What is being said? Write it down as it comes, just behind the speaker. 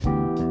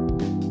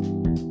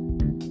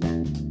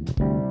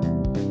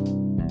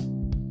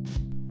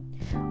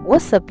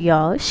What's up,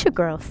 y'all? It's your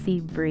girl C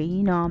Bree.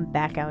 You know I'm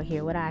back out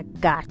here. What I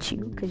got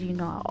you, cause you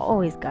know I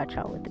always got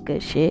y'all with the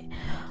good shit.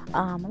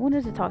 I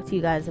wanted to talk to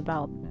you guys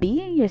about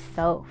being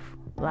yourself,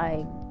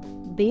 like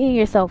being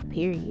yourself.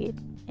 Period.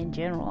 In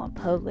general, in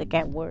public,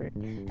 at work,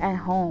 at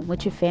home,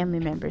 with your family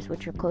members,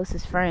 with your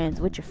closest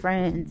friends, with your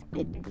friends,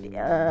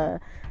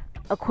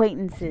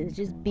 acquaintances.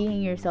 Just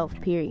being yourself.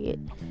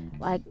 Period.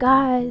 Like,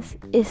 guys,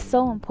 it's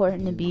so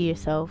important to be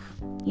yourself.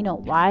 You know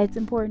why it's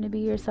important to be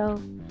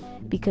yourself?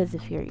 Because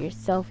if you're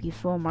yourself, you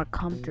feel more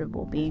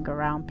comfortable being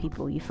around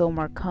people. You feel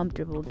more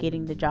comfortable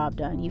getting the job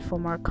done. You feel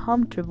more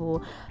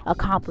comfortable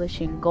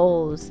accomplishing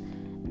goals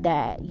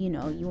that, you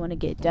know, you want to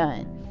get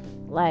done.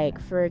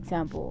 Like, for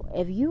example,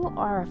 if you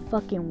are a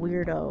fucking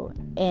weirdo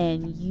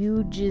and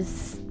you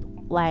just,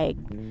 like,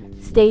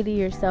 stay to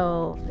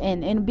yourself,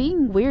 and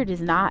being weird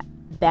is not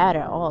bad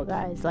at all,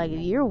 guys. Like, if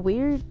you're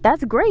weird,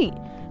 that's great.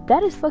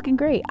 That is fucking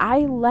great. I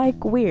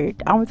like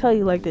weird. I'm gonna tell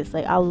you like this.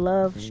 Like, I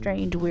love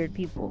strange, weird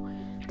people.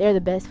 They're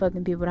the best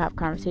fucking people to have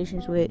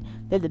conversations with.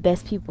 They're the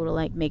best people to,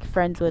 like, make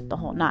friends with, the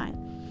whole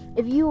nine.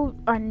 If you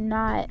are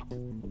not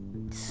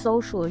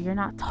social, you're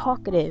not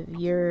talkative,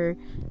 you're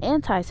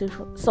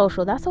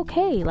anti-social, that's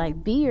okay.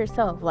 Like, be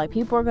yourself. Like,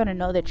 people are gonna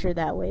know that you're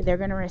that way. They're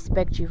gonna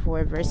respect you for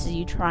it versus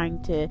you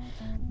trying to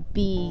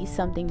be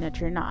something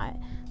that you're not.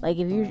 Like,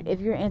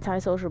 if you're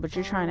antisocial but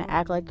you're trying to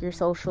act like you're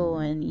social,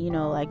 and you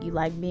know, like, you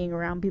like being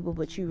around people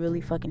but you really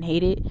fucking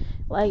hate it,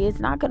 like, it's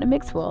not gonna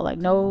mix well. Like,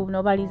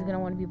 nobody's gonna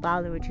want to be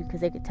bothered with you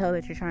because they could tell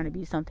that you're trying to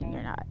be something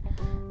you're not.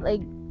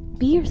 Like,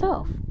 be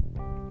yourself.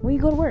 When you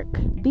go to work,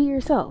 be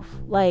yourself.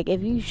 Like,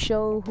 if you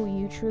show who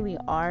you truly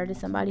are to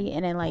somebody,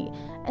 and then, like,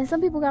 and some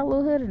people got a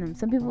little hood in them,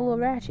 some people a little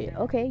ratchet.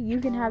 Okay, you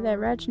can have that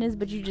ratchetness,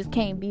 but you just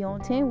can't be on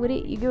 10 with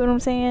it. You get what I'm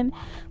saying?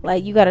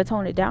 Like, you gotta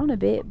tone it down a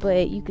bit,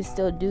 but you can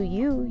still do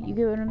you. You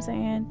get what I'm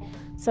saying?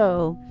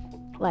 So,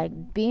 like,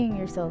 being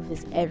yourself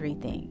is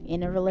everything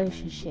in a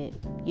relationship.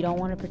 You don't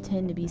want to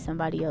pretend to be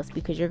somebody else,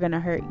 because you're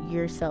gonna hurt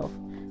yourself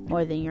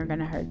more than you're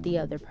gonna hurt the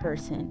other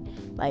person.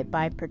 Like,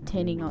 by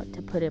pretending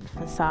to put a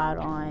facade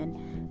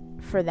on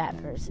for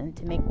that person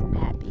to make them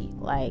happy.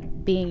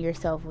 Like, being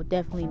yourself will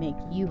definitely make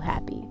you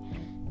happy.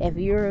 If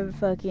you're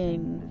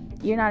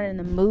not in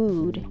the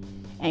mood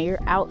and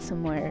you're out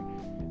somewhere,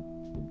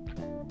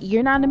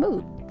 you're not in the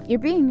mood. You're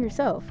being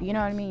yourself. You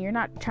know what I mean? You're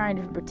not trying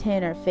to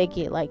pretend or fake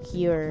it like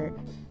you're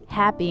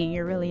happy and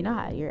you're really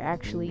not. You're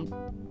actually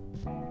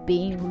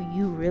being who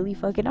you really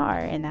fucking are,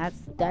 and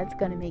that's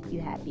gonna make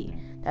you happy.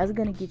 That's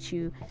gonna get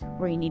you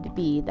where you need to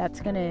be.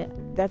 That's gonna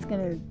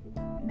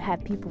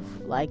have people,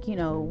 like, you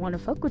know, want to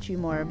fuck with you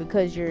more,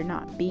 because you're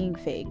not being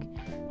fake.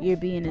 You're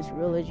being as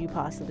real as you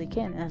possibly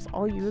can. And that's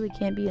all you really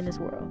can be in this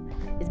world,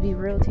 is be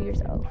real to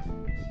yourself.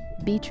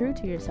 Be true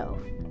to yourself.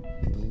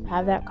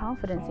 Have that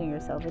confidence in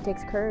yourself. It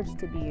takes courage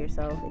to be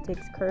yourself. It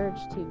takes courage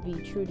to be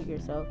true to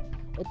yourself.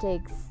 It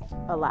takes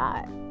a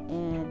lot,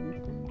 and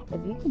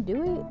if you can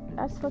do it,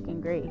 that's fucking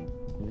great.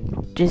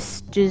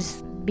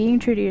 Just being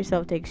true to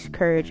yourself takes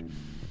courage.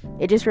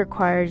 It just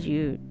requires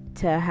you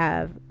to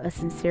have a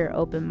sincere,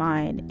 open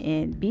mind,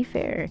 and be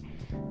fair.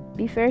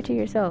 Be fair to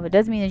yourself. It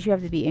doesn't mean that you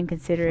have to be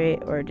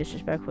inconsiderate or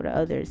disrespectful to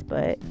others,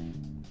 but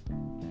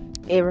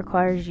it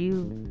requires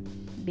you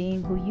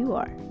being who you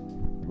are,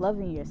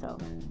 loving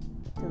yourself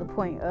to the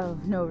point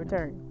of no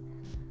return.